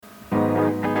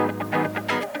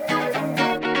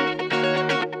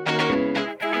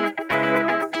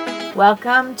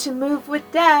Welcome to Move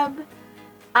with Deb.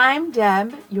 I'm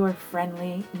Deb, your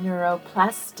friendly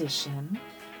neuroplastician,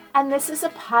 and this is a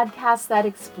podcast that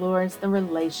explores the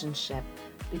relationship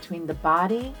between the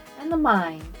body and the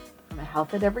mind from a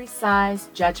health at every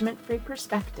size, judgment-free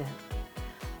perspective.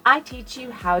 I teach you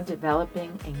how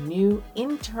developing a new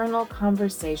internal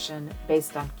conversation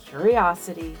based on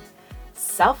curiosity,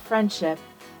 self-friendship,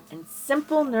 and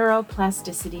simple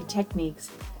neuroplasticity techniques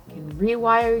can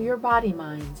rewire your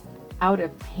body-mind out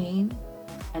of pain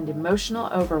and emotional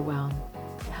overwhelm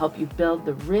to help you build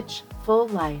the rich, full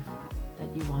life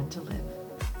that you want to live.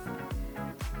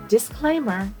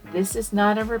 Disclaimer, this is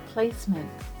not a replacement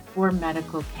for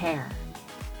medical care.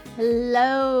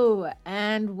 Hello,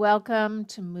 and welcome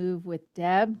to Move with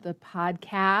Deb, the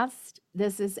podcast.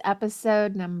 This is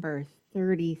episode number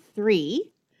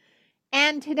 33.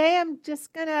 And today I'm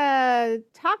just going to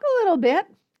talk a little bit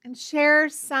and share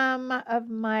some of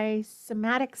my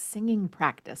somatic singing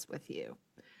practice with you.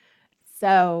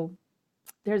 So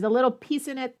there's a little piece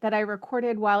in it that I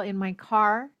recorded while in my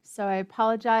car. So I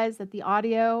apologize that the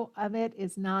audio of it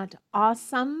is not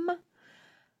awesome.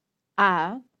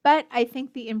 But I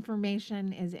think the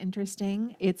information is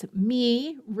interesting. It's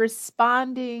me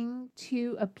responding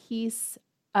to a piece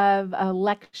of a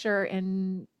lecture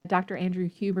in Dr. Andrew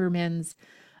Huberman's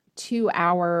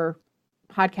 2-hour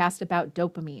podcast about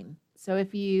dopamine. So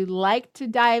if you like to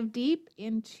dive deep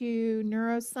into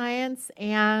neuroscience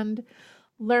and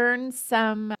learn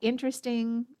some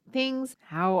interesting things,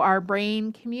 how our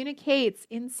brain communicates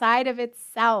inside of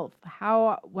itself,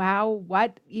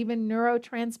 what even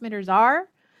neurotransmitters are,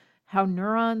 how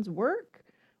neurons work,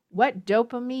 what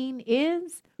dopamine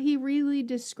is, he really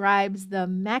describes the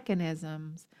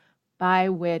mechanisms by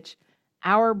which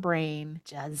our brain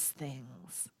does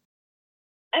things.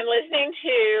 I'm listening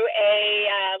to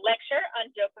a lecture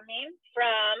on dopamine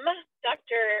from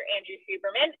Dr. Andrew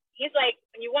Huberman. He's like,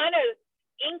 when you want to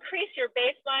increase your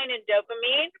baseline in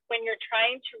dopamine when you're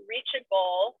trying to reach a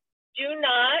goal, do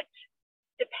not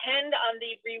depend on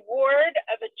the reward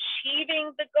of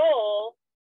achieving the goal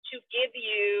to give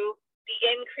you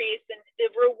the increase in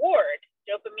the reward.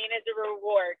 Dopamine is a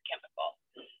reward chemical.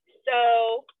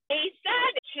 So he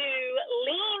said to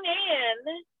lean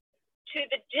in to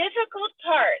the difficult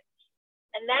parts,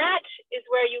 and that is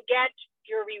where you get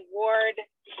your reward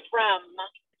from.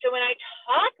 So when I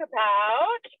talk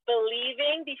about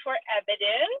believing before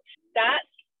evidence,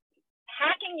 that's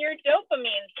hacking your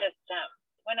dopamine system.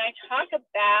 When I talk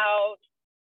about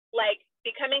like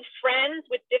becoming friends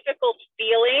with difficult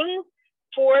feelings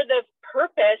for the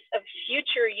purpose of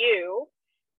future you,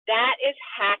 that is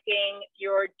hacking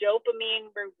your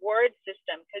dopamine reward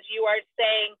system, because you are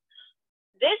saying,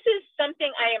 this is something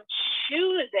I am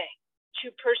choosing to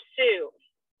pursue,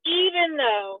 even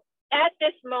though at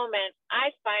this moment I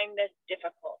find this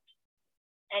difficult.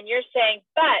 And you're saying,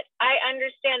 but I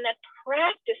understand that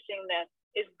practicing this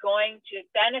is going to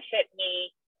benefit me,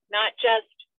 not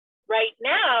just right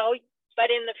now,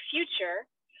 but in the future.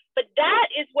 But that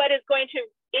is what is going to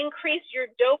increase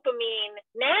your dopamine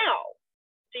now.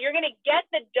 So you're going to get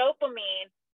the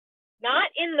dopamine, not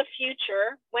in the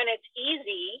future when it's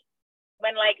easy,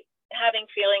 when like having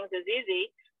feelings is easy,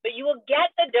 but you will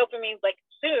get the dopamine like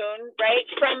soon, right?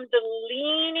 From the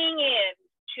leaning in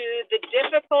to the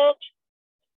difficult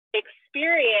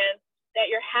experience that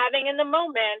you're having in the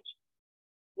moment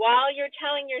while you're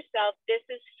telling yourself this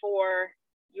is for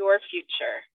your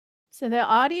future. So the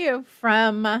audio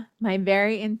from my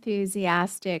very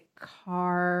enthusiastic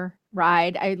car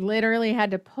ride, I literally had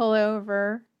to pull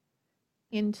over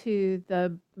into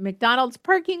the McDonald's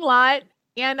parking lot.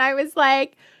 And I was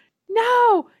like,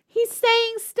 no, he's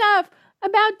saying stuff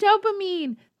about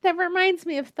dopamine that reminds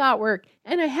me of thought work.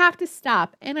 And I have to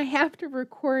stop and I have to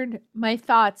record my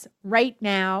thoughts right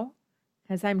now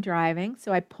as I'm driving.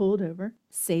 So I pulled over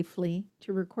safely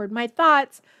to record my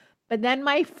thoughts. But then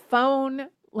my phone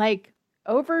like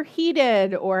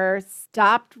overheated or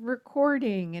stopped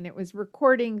recording, and it was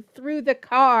recording through the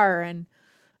car. And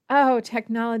oh,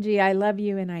 technology, I love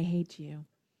you and I hate you.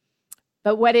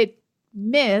 But what it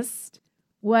missed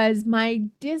was my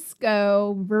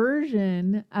disco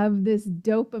version of this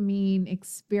dopamine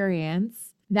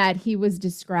experience that he was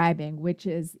describing, which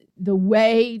is the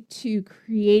way to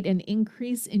create an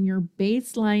increase in your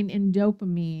baseline in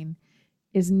dopamine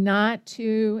is not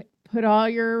to put all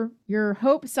your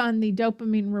hopes on the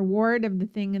dopamine reward of the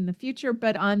thing in the future,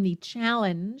 but on the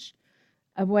challenge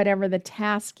of whatever the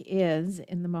task is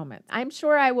in the moment. I'm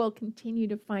sure I will continue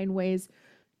to find ways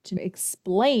to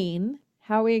explain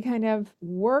how we kind of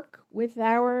work with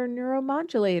our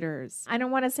neuromodulators. I don't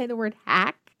want to say the word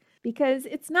hack because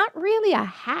it's not really a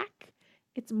hack.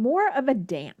 It's more of a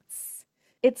dance.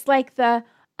 It's like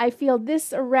I feel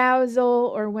this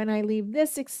arousal, or when I leave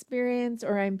this experience,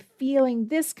 or I'm feeling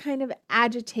this kind of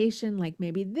agitation, like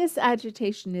maybe this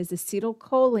agitation is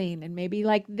acetylcholine, and maybe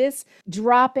like this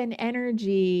drop in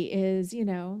energy is,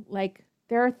 like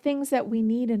there are things that we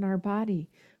need in our body.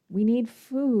 We need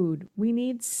food, we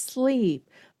need sleep.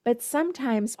 But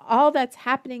sometimes all that's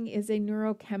happening is a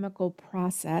neurochemical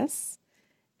process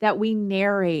that we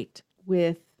narrate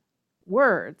with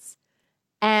words.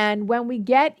 And when we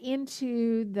get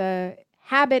into the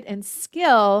habit and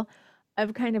skill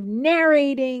of kind of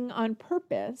narrating on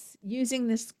purpose, using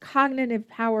this cognitive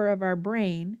power of our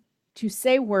brain to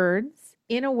say words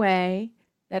in a way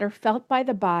that are felt by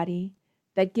the body,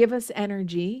 that give us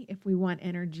energy if we want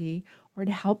energy, or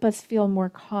to help us feel more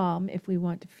calm if we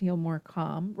want to feel more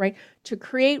calm, right? To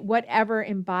create whatever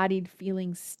embodied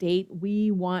feeling state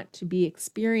we want to be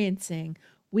experiencing,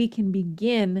 we can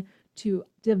begin to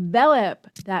develop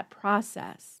that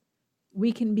process.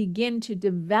 We can begin to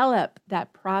develop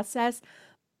that process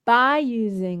by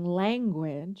using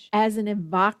language as an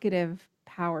evocative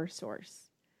power source.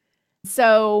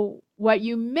 So, what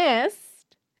you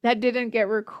missed that didn't get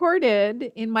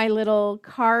recorded in my little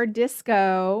car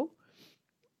disco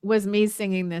was me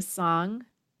singing this song.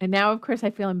 And now, of course,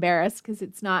 I feel embarrassed because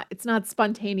it's not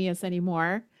spontaneous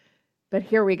anymore. But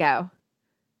here we go.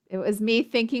 It was me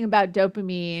thinking about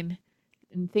dopamine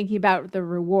and thinking about the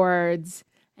rewards.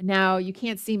 And now you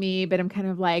can't see me, but I'm kind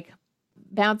of like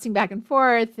bouncing back and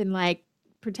forth and like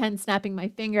pretend snapping my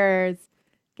fingers,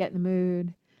 get in the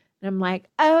mood. And I'm like,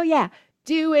 oh yeah,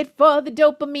 do it for the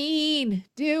dopamine.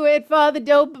 Do it for the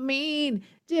dopamine.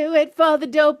 Do it for the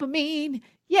dopamine.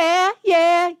 Yeah,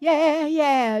 yeah, yeah,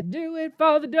 yeah. Do it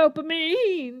for the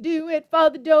dopamine. Do it for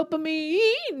the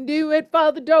dopamine. Do it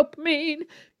for the dopamine.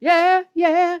 Yeah,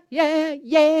 yeah, yeah,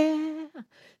 yeah.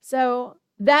 So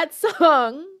that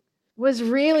song was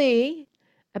really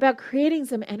about creating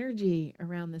some energy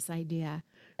around this idea.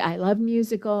 I love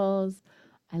musicals.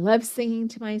 I love singing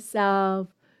to myself.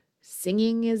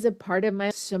 Singing is a part of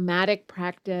my somatic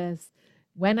practice.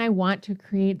 When I want to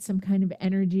create some kind of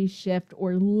energy shift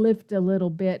or lift a little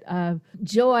bit of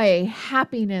joy,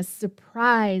 happiness,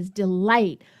 surprise,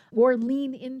 delight, or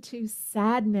lean into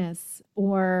sadness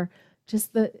or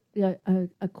just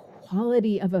a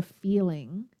quality of a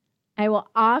feeling, I will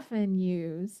often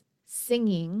use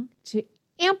singing to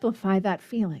amplify that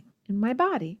feeling in my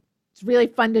body. It's really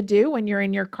fun to do when you're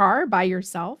in your car by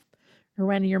yourself or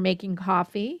when you're making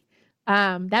coffee.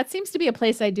 That seems to be a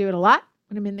place I do it a lot.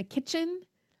 When I'm in the kitchen,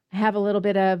 I have a little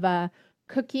bit of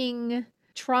cooking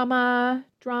drama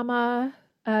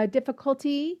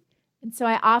difficulty. And so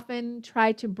I often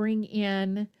try to bring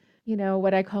in,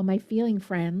 what I call my feeling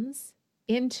friends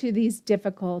into these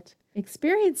difficult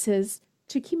experiences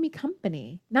to keep me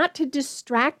company, not to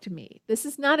distract me. This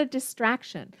is not a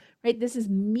distraction, right? This is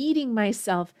meeting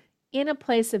myself in a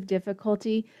place of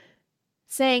difficulty,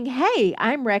 saying, hey,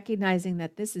 I'm recognizing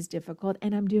that this is difficult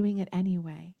and I'm doing it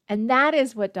anyway. And that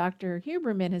is what Dr.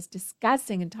 Huberman is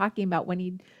discussing and talking about when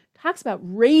he talks about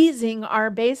raising our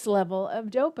base level of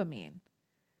dopamine.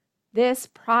 This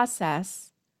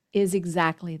process is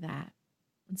exactly that.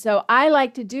 And so I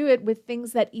like to do it with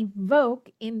things that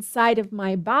evoke inside of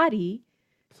my body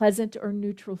pleasant or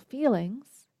neutral feelings.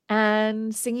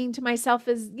 And singing to myself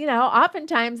is,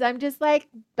 oftentimes I'm just like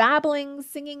babbling,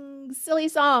 singing silly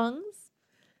songs.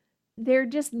 They're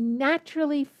just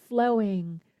naturally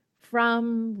flowing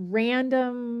from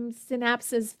random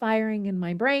synapses firing in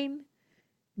my brain,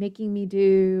 making me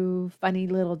do funny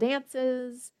little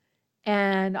dances.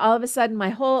 And all of a sudden my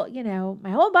whole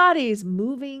body is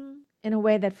moving in a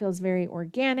way that feels very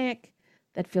organic,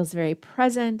 that feels very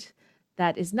present,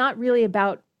 that is not really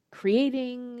about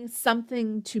creating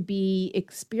something to be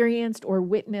experienced or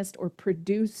witnessed or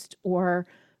produced or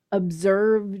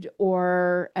observed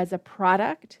or as a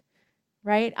product,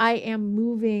 right? I am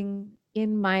moving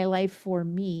in my life for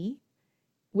me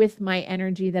with my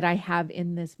energy that I have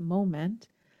in this moment.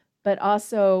 But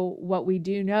also what we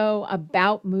do know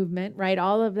about movement, right?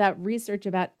 All of that research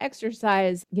about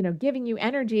exercise, giving you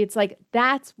energy. It's like,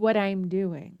 that's what I'm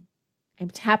doing. I'm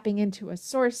tapping into a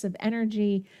source of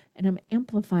energy and I'm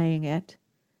amplifying it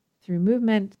through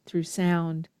movement, through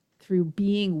sound, through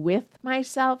being with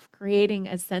myself, creating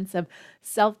a sense of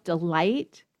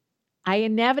self-delight. I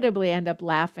inevitably end up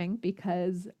laughing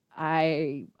because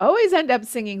I always end up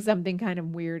singing something kind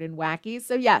of weird and wacky.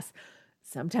 So yes,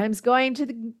 sometimes going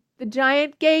to the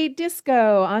giant gay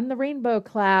disco on the rainbow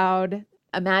cloud,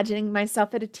 imagining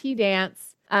myself at a tea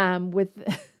dance with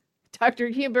Dr.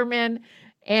 Huberman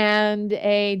and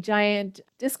a giant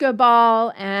disco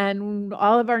ball, and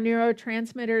all of our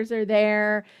neurotransmitters are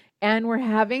there, and we're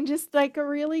having just like a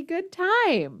really good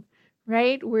time,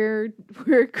 right? We're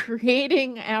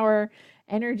creating our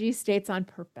energy states on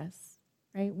purpose,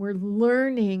 right? We're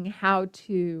learning how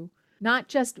to not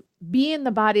just be in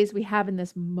the bodies we have in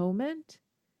this moment,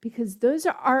 because those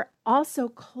are also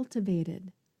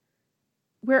cultivated.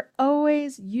 We're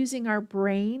always using our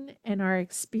brain and our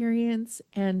experience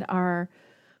and our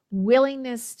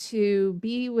willingness to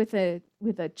be with a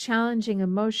challenging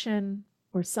emotion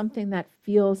or something that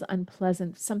feels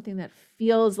unpleasant, something that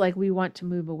feels like we want to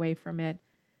move away from it.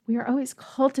 We are always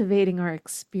cultivating our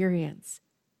experience.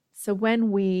 So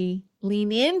when we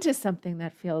lean into something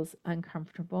that feels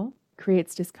uncomfortable,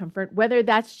 creates discomfort, whether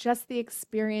that's just the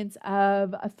experience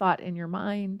of a thought in your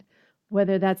mind,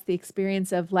 whether that's the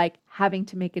experience of like having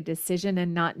to make a decision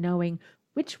and not knowing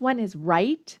which one is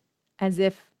right, as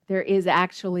if there is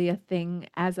actually a thing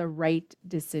as a right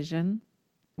decision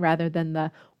rather than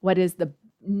the what is the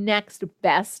next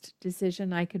best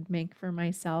decision I could make for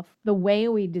myself. The way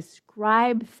we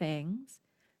describe things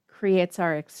creates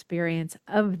our experience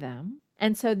of them.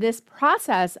 And so, this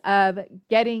process of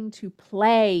getting to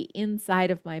play inside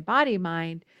of my body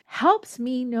mind helps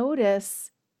me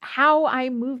notice how I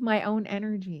move my own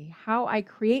energy, how I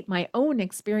create my own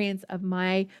experience of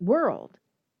my world.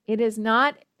 It is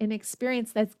not an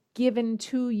experience that's given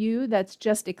to you, that's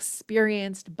just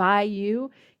experienced by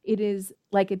you. It is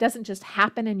like it doesn't just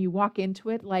happen and you walk into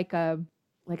it like a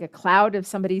cloud of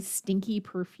somebody's stinky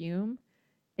perfume.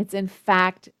 It's in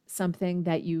fact something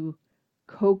that you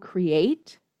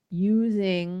co-create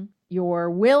using your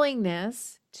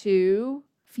willingness to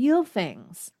feel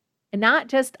things, and not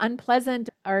just unpleasant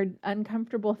or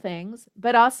uncomfortable things,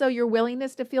 but also your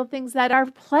willingness to feel things that are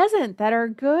pleasant, that are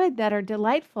good, that are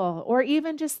delightful, or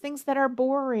even just things that are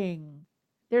boring.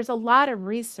 There's a lot of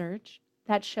research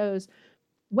that shows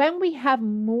when we have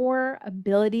more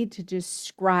ability to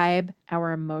describe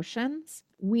our emotions,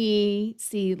 we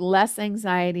see less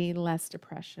anxiety, less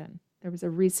depression. There was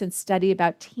a recent study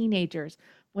about teenagers.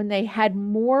 When they had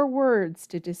more words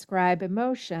to describe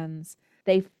emotions,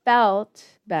 they felt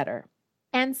better.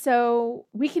 And so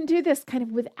we can do this kind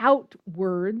of without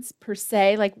words per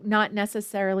se, like not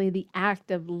necessarily the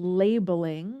act of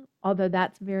labeling, although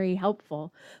that's very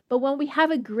helpful. But when we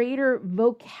have a greater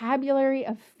vocabulary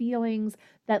of feelings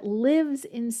that lives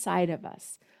inside of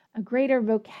us, a greater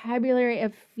vocabulary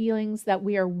of feelings that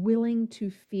we are willing to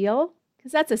feel,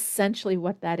 because that's essentially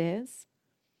what that is,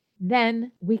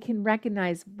 then we can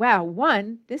recognize, wow,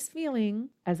 one, this feeling,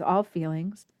 as all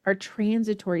feelings, are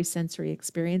transitory sensory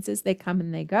experiences. They come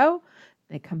and they go,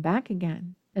 they come back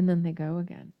again, and then they go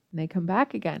again. And they come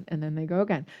back again, and then they go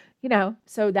again.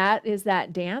 So that is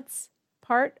that dance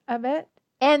part of it.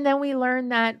 And then we learn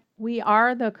that we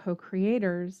are the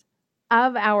co-creators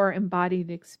of our embodied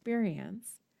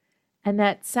experience. And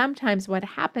that sometimes what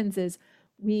happens is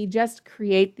we just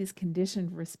create these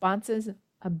conditioned responses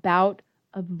about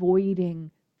avoiding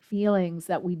feelings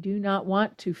that we do not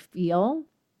want to feel,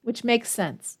 which makes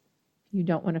sense. You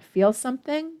don't want to feel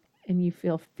something and you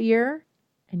feel fear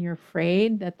and you're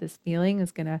afraid that this feeling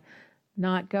is going to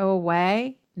not go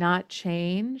away, not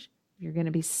change. You're going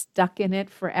to be stuck in it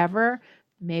forever.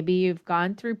 Maybe you've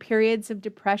gone through periods of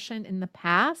depression in the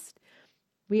past.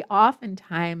 We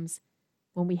oftentimes,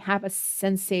 when we have a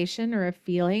sensation or a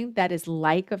feeling that is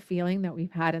like a feeling that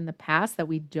we've had in the past that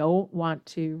we don't want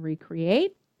to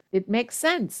recreate, it makes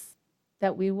sense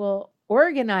that we will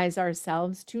organize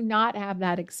ourselves to not have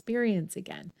that experience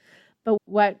again. But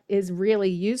what is really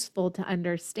useful to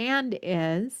understand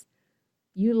is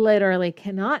you literally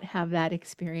cannot have that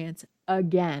experience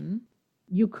again.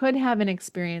 You could have an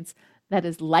experience that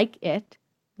is like it,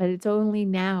 but it's only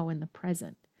now in the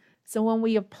present. So when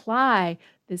we apply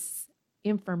this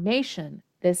information,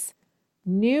 this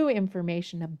new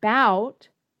information about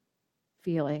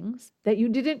feelings that you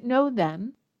didn't know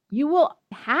then, you will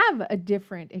have a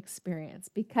different experience,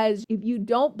 because if you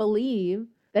don't believe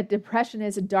that depression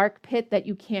is a dark pit that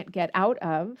you can't get out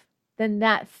of, then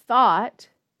that thought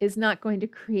is not going to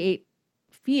create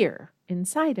fear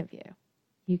inside of you.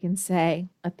 You can say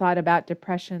a thought about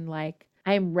depression like,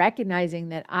 I'm recognizing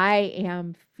that I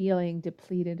am feeling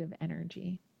depleted of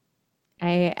energy.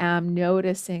 I am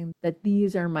noticing that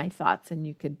these are my thoughts, and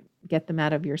you could get them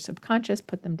out of your subconscious,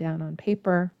 put them down on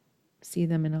paper, see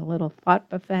them in a little thought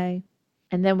buffet.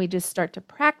 And then we just start to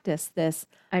practice this.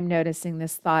 I'm noticing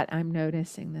this thought. I'm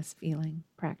noticing this feeling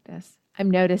practice.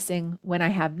 I'm noticing when I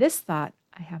have this thought,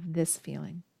 I have this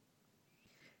feeling.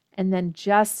 And then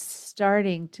just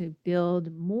starting to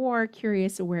build more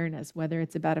curious awareness, whether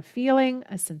it's about a feeling,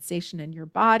 a sensation in your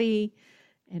body,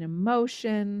 an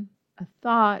emotion, a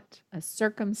thought, a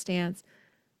circumstance.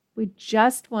 We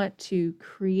just want to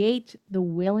create the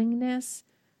willingness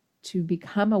to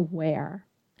become aware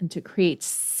and to create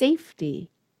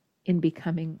safety in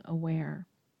becoming aware.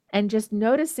 And just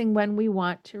noticing when we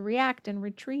want to react and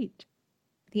retreat.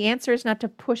 The answer is not to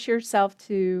push yourself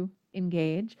to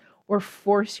engage or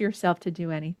force yourself to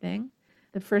do anything.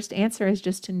 The first answer is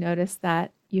just to notice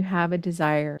that you have a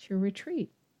desire to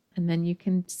retreat. And then you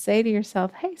can say to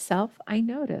yourself, hey, self, I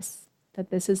notice that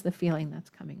this is the feeling that's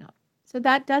coming up. So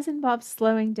that does involve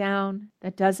slowing down.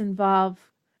 That does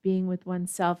involve being with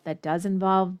oneself. That does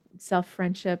involve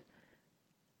self-friendship.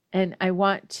 And I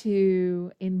want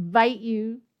to invite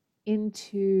you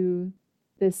into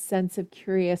this sense of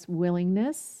curious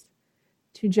willingness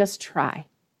to just try.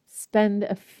 Spend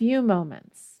a few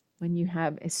moments when you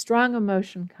have a strong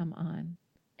emotion come on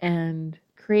and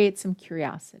create some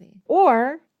curiosity.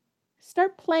 Or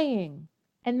start playing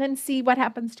and then see what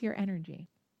happens to your energy.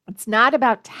 It's not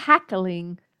about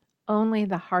tackling only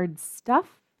the hard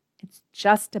stuff. It's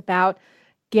just about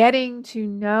getting to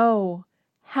know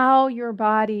how your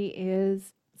body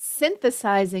is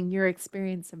synthesizing your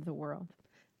experience of the world,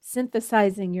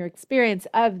 synthesizing your experience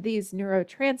of these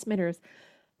neurotransmitters,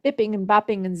 bipping and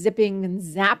bopping and zipping and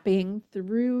zapping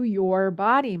through your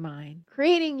body mind,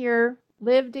 creating your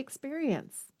lived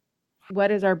experience. What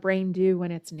does our brain do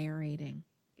when it's narrating?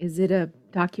 Is it a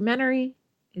documentary?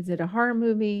 Is it a horror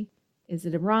movie? Is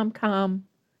it a rom-com?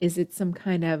 Is it some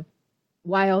kind of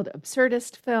wild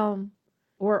absurdist film?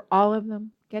 Or all of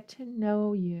them? Get to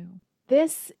know you.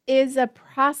 This is a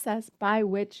process by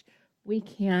which we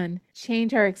can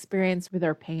change our experience with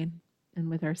our pain and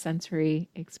with our sensory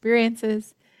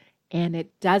experiences. And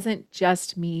it doesn't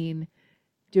just mean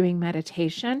doing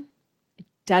meditation. It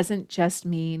doesn't just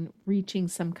mean reaching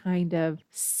some kind of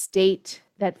state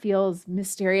that feels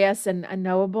mysterious and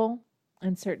unknowable.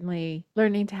 And certainly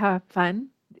learning to have fun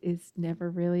is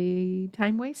never really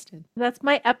time wasted. That's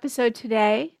my episode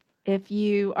today. If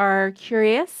you are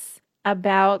curious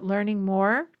about learning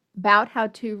more about how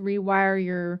to rewire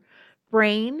your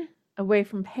brain away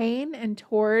from pain and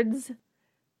towards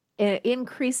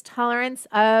increased tolerance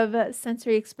of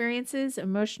sensory experiences,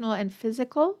 emotional and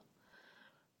physical,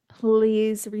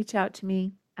 please reach out to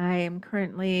me. I am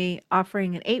currently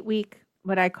offering an 8-week,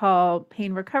 what I call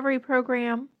pain recovery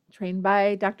program, trained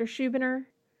by Dr. Schubiner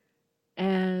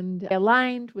and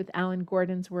aligned with Alan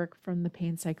Gordon's work from the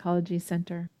Pain Psychology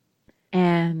Center,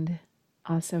 and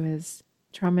also is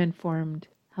trauma-informed,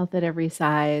 health at every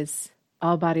size,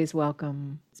 all bodies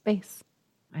welcome space.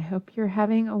 I hope you're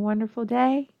having a wonderful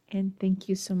day, and thank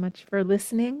you so much for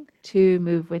listening to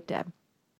Move with Deb.